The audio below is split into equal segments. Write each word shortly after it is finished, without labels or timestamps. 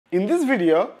In this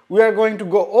video, we are going to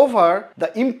go over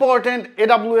the important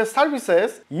AWS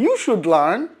services you should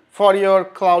learn for your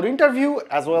cloud interview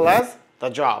as well as the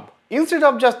job. Instead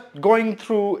of just going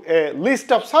through a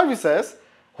list of services,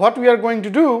 what we are going to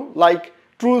do, like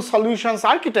true solutions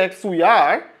architects we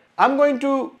are, I'm going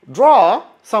to draw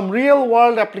some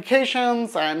real-world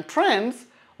applications and trends,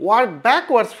 work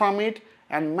backwards from it,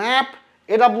 and map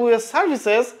AWS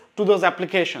services to those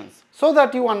applications so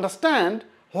that you understand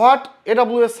what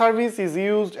AWS service is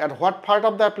used at what part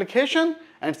of the application,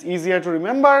 and it's easier to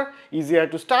remember, easier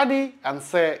to study and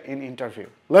say in interview.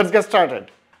 Let's get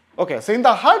started. Okay, so in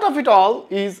the heart of it all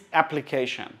is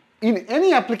application. In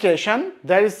any application,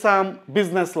 there is some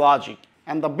business logic,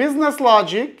 and the business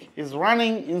logic is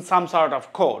running in some sort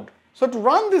of code. So to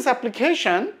run this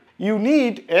application, you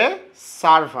need a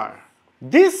server.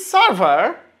 This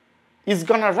server is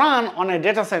gonna run on a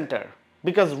data center,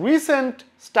 because recent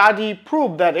study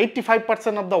proved that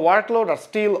 85% of the workload are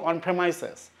still on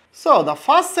premises. So the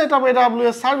first set of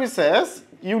AWS services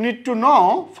you need to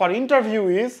know for interview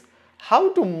is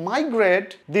how to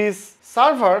migrate these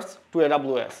servers to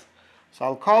AWS. So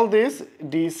I'll call this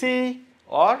DC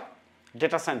or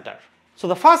data center. So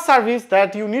the first service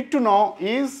that you need to know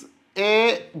is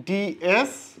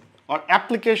ADS or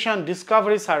Application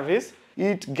Discovery Service.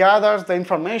 It gathers the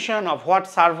information of what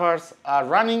servers are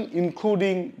running,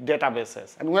 including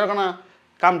databases. And we're gonna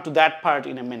come to that part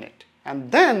in a minute. And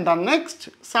then the next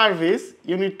service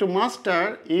you need to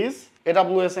master is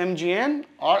AWS MGN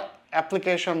or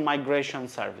Application Migration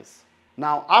Service.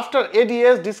 Now, after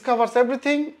ADS discovers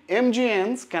everything,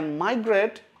 MGNs can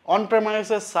migrate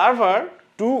on-premises server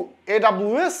to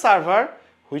AWS server,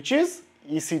 which is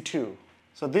EC2.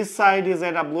 So this side is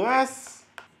AWS.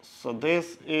 So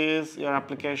this is your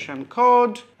application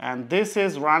code, and this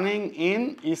is running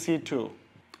in EC2.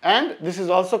 And this is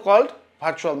also called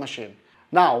virtual machine.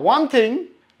 Now, one thing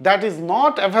that is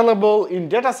not available in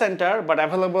data center but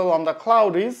available on the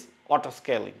cloud is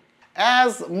auto-scaling.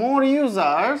 As more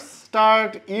users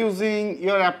start using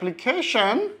your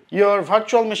application, your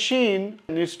virtual machine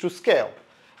needs to scale.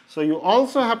 So you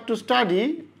also have to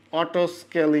study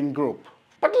auto-scaling group.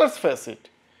 But let's face it,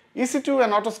 EC2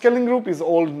 and auto-scaling group is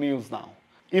old news now.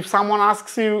 If someone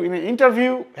asks you in an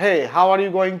interview, hey, how are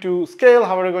you going to scale,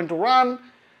 how are you going to run?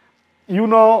 You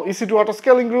know EC2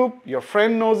 auto-scaling group, your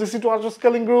friend knows EC2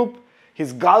 auto-scaling group,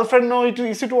 his girlfriend knows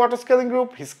EC2 auto-scaling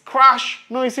group, his crush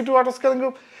knows EC2 auto-scaling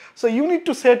group. So you need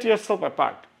to set yourself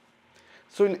apart.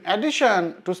 So in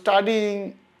addition to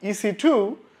studying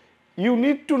EC2, you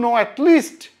need to know at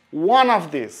least one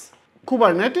of these: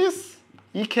 Kubernetes,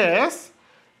 EKS,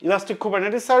 Elastic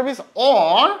Kubernetes Service,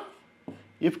 or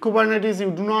if Kubernetes you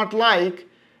do not like,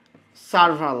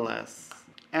 serverless.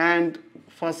 And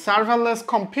for serverless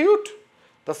compute,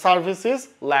 the service is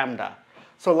Lambda.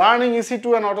 So learning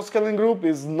EC2 and auto-scaling group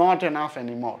is not enough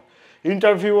anymore.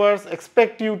 Interviewers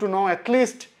expect you to know at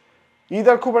least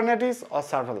either Kubernetes or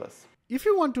serverless. If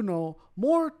you want to know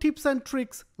more tips and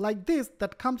tricks like this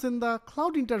that comes in the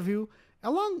cloud interview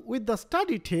along with the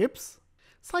study tips,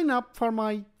 sign up for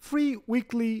my free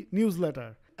weekly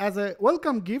newsletter. As a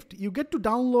welcome gift, you get to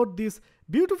download this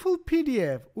beautiful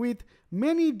PDF with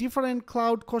many different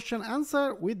cloud question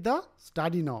answer with the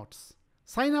study notes.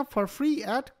 Sign up for free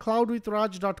at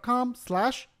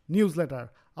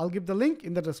cloudwithraj.com/newsletter. I'll give the link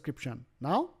in the description.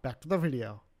 Now back to the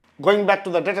video. Going back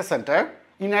to the data center,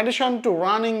 in addition to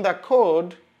running the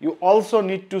code, you also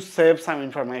need to save some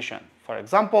information. For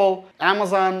example,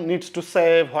 Amazon needs to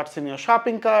save what's in your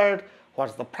shopping cart,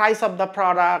 what's the price of the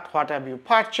product, what have you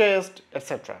purchased,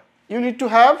 etc. You need to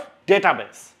have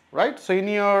database, right? So in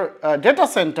your data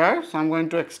center, so I'm going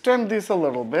to extend this a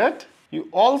little bit, you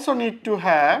also need to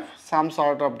have some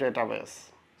sort of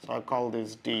database. So I call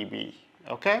this DB,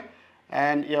 okay?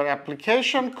 And your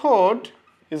application code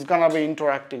is gonna be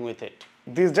interacting with it.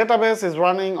 This database is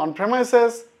running on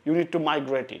premises, you need to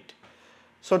migrate it.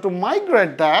 So to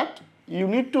migrate that, you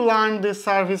need to learn this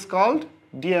service called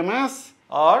DMS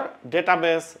or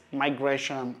Database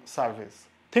Migration Service.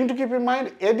 Thing to keep in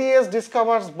mind, ADS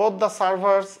discovers both the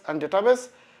servers and database.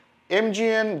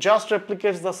 MGN just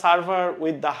replicates the server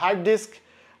with the hard disk.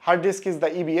 Hard disk is the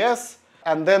EBS,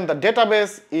 and then the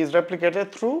database is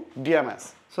replicated through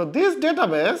DMS. So this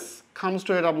database comes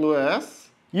to AWS.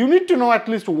 You need to know at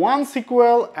least one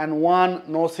SQL and one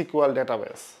NoSQL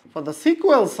database. For the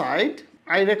SQL side,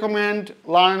 I recommend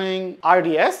learning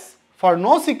RDS. For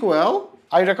NoSQL,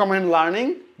 I recommend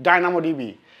learning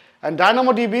DynamoDB. And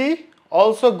DynamoDB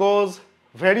also goes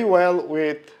very well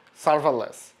with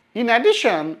serverless. In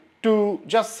addition to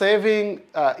just saving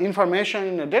information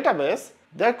in a database,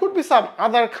 there could be some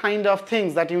other kind of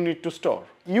things that you need to store.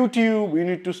 YouTube, you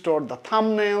need to store the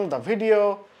thumbnail, the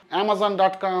video,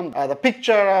 Amazon.com, the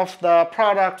picture of the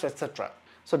products, etc.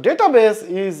 So database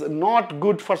is not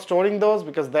good for storing those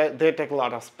because they take a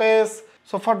lot of space.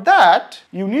 So for that,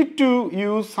 you need to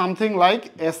use something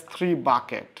like S3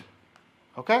 bucket.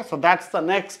 Okay, so that's the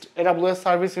next AWS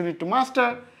service you need to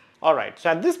master. All right, so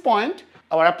at this point,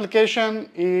 our application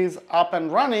is up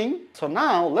and running. So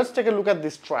now let's take a look at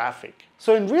this traffic.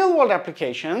 So in real world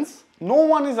applications, no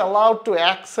one is allowed to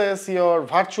access your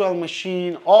virtual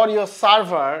machine or your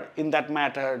server in that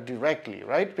matter directly,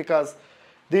 right? Because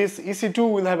this EC2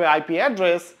 will have an IP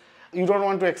address. You don't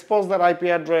want to expose that IP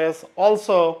address.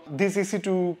 Also, this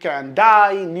EC2 can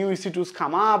die, new EC2s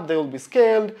come up, they will be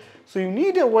scaled. So you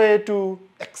need a way to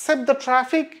accept the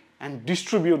traffic and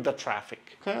distribute the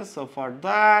traffic. Okay, so for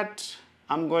that,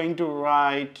 I'm going to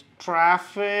write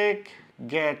traffic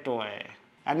gateway.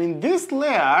 And in this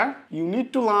layer, you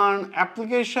need to learn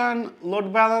application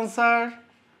load balancer,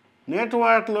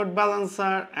 network load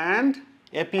balancer, and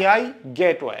API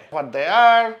gateway. What they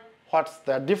are, what's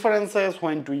the differences,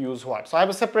 when to use what. So I have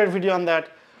a separate video on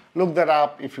that. Look that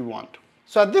up if you want.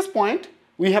 So at this point,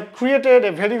 we have created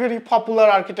a very, very popular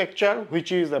architecture,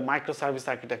 which is a microservice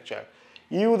architecture.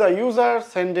 You, the user,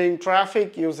 sending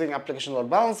traffic using application load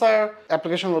balancer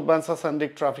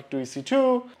sending traffic to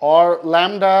EC2, or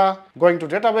Lambda going to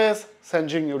database,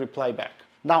 sending you reply back.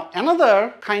 Now,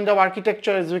 another kind of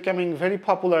architecture is becoming very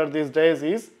popular these days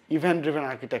is event-driven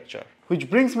architecture, which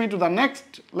brings me to the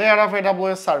next layer of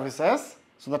AWS services.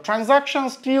 So the transaction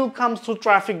still comes through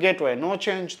traffic gateway, no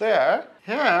change there.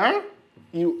 Here,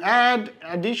 you add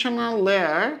additional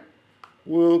layer,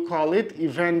 we'll call it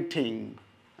eventing.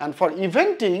 And for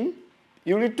eventing,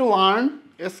 you need to learn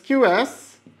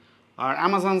SQS, or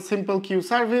Amazon Simple Queue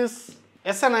Service,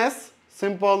 SNS,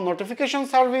 Simple Notification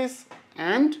Service,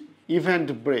 and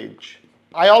Event Bridge.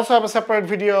 I also have a separate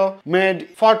video made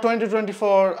for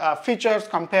 2024 features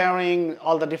comparing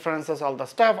all the differences, all the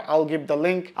stuff. I'll give the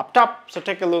link up top, so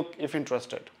take a look if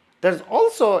interested. There's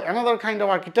also another kind of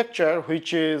architecture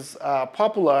which is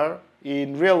popular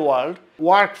in real world,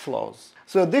 workflows.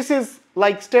 So this is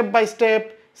like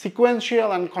step-by-step,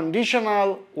 sequential and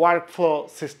conditional workflow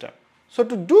system. So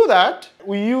to do that,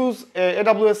 we use a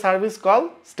AWS service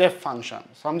called step function.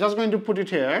 So I'm just going to put it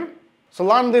here. So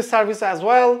learn this service as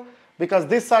well, because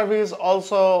this service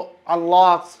also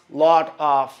unlocks a lot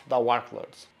of the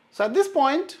workloads. So at this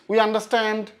point, we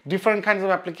understand different kinds of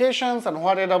applications and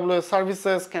what AWS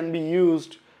services can be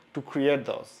used to create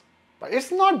those. But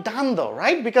it's not done though,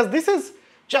 right? Because this is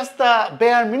just the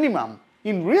bare minimum.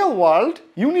 In real world,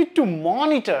 you need to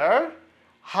monitor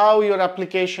how your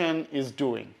application is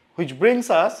doing, which brings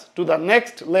us to the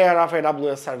next layer of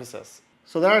AWS services.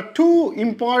 So there are two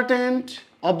important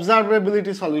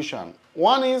observability solutions.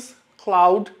 One is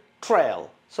CloudTrail.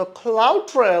 So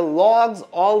CloudTrail logs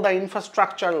all the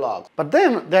infrastructure logs. But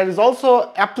then there is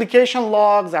also application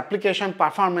logs, application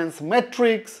performance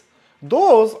metrics.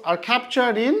 Those are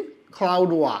captured in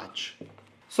CloudWatch.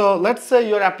 So let's say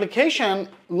your application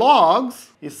logs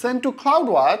is sent to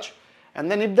CloudWatch,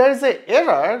 and then if there is an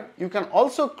error, you can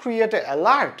also create an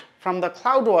alert from the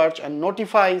CloudWatch and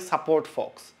notify support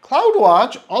folks.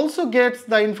 CloudWatch also gets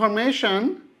the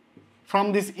information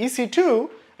from this EC2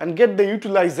 and get the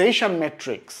utilization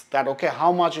metrics, that okay,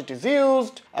 how much it is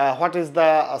used, what is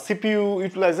the CPU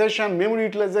utilization, memory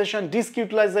utilization, disk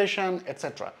utilization,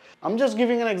 etc. I'm just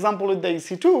giving an example with the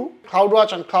EC2.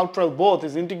 CloudWatch and CloudTrail both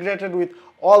is integrated with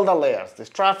all the layers, this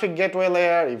traffic gateway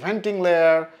layer, eventing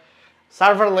layer,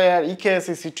 server layer, EKS,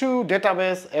 EC2,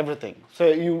 database, everything. So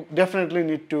you definitely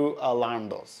need to learn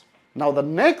those. Now the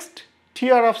next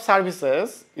tier of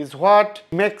services is what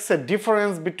makes a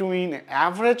difference between an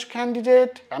average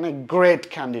candidate and a great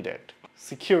candidate: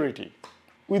 security.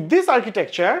 With this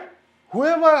architecture,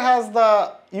 whoever has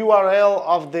the URL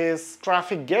of this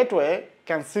traffic gateway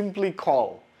can simply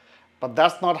call. But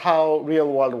that's not how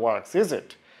real world works, is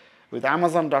it? With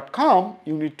Amazon.com,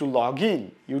 you need to log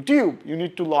in. YouTube, you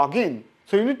need to log in.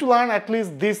 So you need to learn at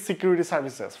least these security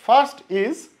services. First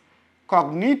is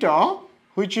Cognito,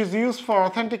 which is used for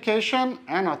authentication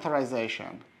and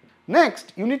authorization.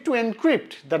 Next, you need to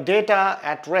encrypt the data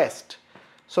at rest.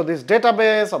 So this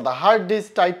database or the hard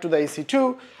disk tied to the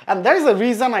EC2, and there is a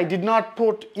reason I did not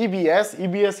put EBS.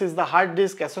 EBS is the hard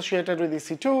disk associated with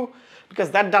EC2, because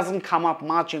that doesn't come up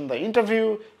much in the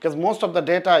interview, because most of the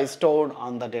data is stored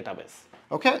on the database.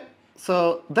 Okay,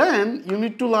 so then you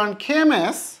need to learn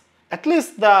KMS, at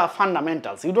least the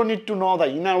fundamentals. You don't need to know the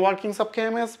inner workings of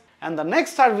KMS. And the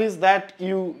next service that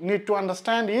you need to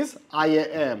understand is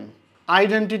IAM,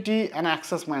 Identity and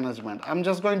Access Management. I'm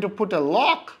just going to put a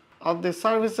lock of these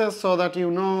services so that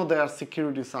you know they are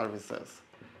security services,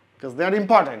 because they are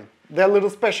important. They are a little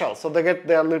special, so they get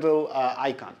their little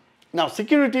icon. Now,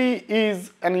 security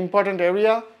is an important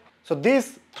area. So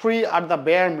these three are the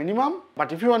bare minimum.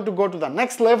 But if you want to go to the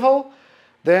next level,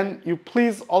 then you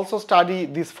please also study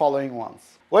these following ones: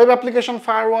 Web Application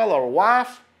Firewall or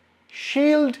WAF,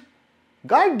 Shield,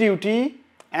 Guard Duty,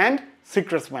 and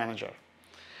Secrets Manager.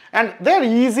 And they're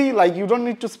easy, like you don't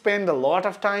need to spend a lot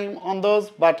of time on those,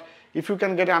 but if you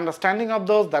can get an understanding of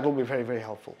those, that will be very, very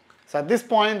helpful. So at this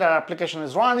point, our application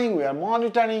is running, we are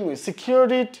monitoring, we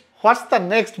secured it. What's the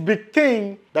next big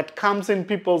thing that comes in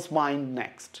people's mind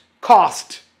next?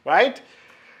 Cost, right?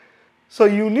 So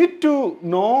you need to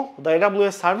know the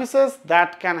AWS services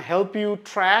that can help you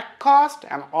track cost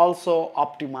and also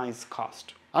optimize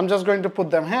cost. I'm just going to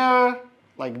put them here,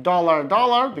 like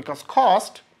 $, because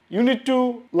cost. You need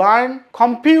to learn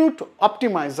Compute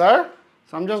Optimizer.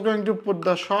 So I'm just going to put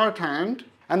the shorthand.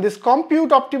 And this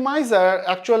Compute Optimizer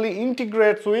actually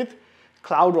integrates with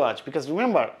CloudWatch, because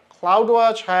remember,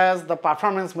 CloudWatch has the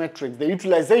performance metrics, the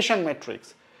utilization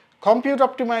metrics. Compute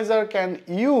Optimizer can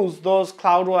use those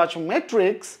CloudWatch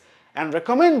metrics and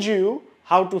recommend you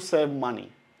how to save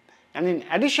money. And in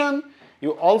addition,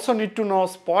 you also need to know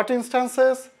spot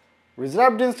instances,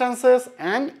 reserved instances,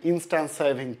 and instance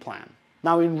saving plan.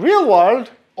 Now in real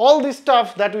world, all this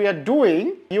stuff that we are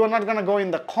doing, you are not going to go in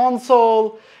the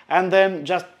console and then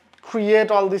just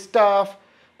create all this stuff,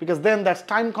 because then that's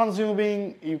time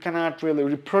consuming. You cannot really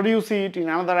reproduce it in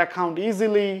another account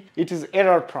easily. It is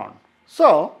error prone.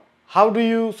 So how do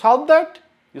you solve that?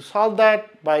 You solve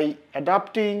that by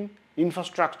adopting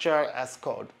infrastructure as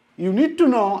code. You need to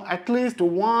know at least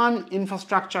one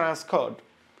infrastructure as code.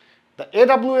 The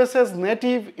AWS's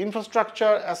native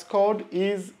infrastructure as code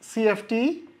is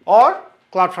CFT or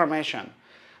CloudFormation.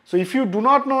 So if you do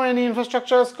not know any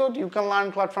infrastructure as code, you can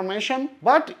learn CloudFormation.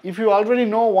 But if you already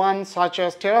know one such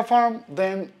as Terraform,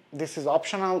 then this is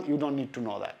optional. You don't need to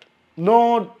know that.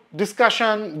 No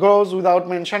discussion goes without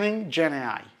mentioning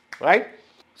GenAI, right?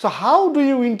 So how do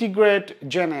you integrate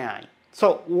GenAI?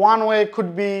 So one way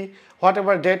could be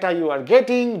whatever data you are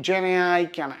getting,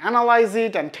 GenAI can analyze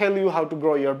it and tell you how to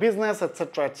grow your business,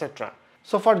 etc., etc.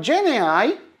 So for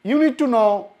GenAI, you need to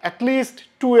know at least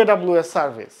two AWS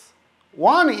services.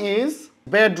 One is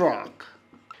Bedrock.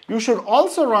 You should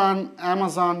also run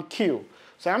Amazon Q.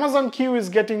 So Amazon Q is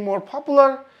getting more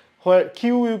popular, where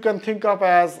Q you can think of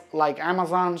as like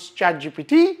Amazon's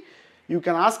ChatGPT. You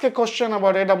can ask a question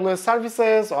about AWS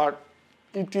services, or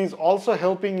it is also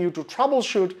helping you to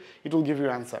troubleshoot. It will give you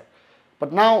answer.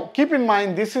 But now keep in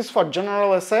mind, this is for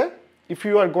general essay. If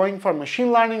you are going for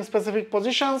machine learning specific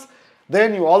positions,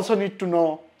 then you also need to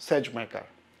know SageMaker.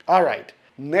 All right,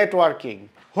 networking.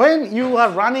 When you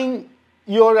are running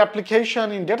your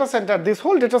application in data center, this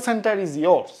whole data center is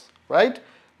yours, right?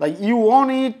 Like you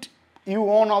own it, you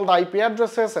own all the IP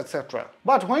addresses, etc.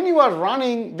 But when you are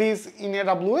running this in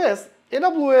AWS,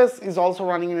 AWS is also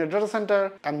running in a data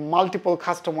center and multiple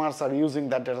customers are using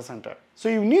that data center. So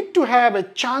you need to have a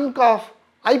chunk of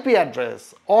IP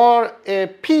address or a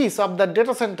piece of that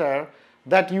data center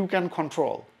that you can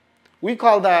control. We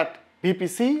call that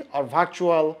VPC or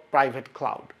Virtual Private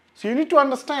Cloud. So you need to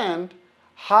understand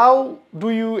how do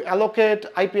you allocate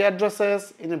IP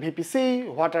addresses in a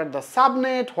VPC, what are the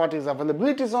subnet, what is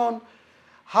availability zone,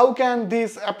 how can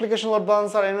this application load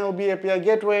balancer NLB API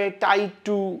gateway tie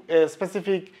to a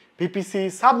specific VPC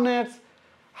subnets,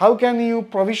 how can you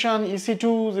provision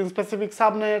EC2s in specific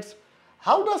subnets,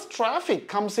 how does traffic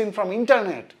comes in from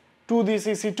internet to these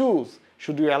EC2s,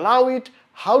 should you allow it,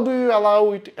 how do you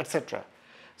allow it, etc.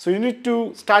 So you need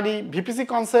to study VPC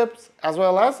concepts as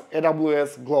well as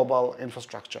AWS global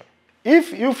infrastructure.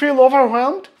 If you feel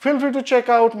overwhelmed, feel free to check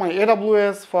out my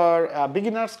AWS for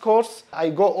beginners course.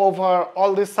 I go over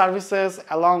all these services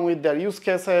along with their use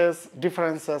cases,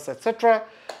 differences, etc.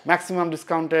 Maximum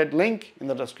discounted link in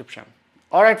the description.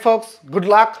 All right, folks, good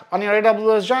luck on your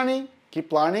AWS journey.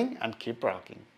 Keep learning and keep rocking.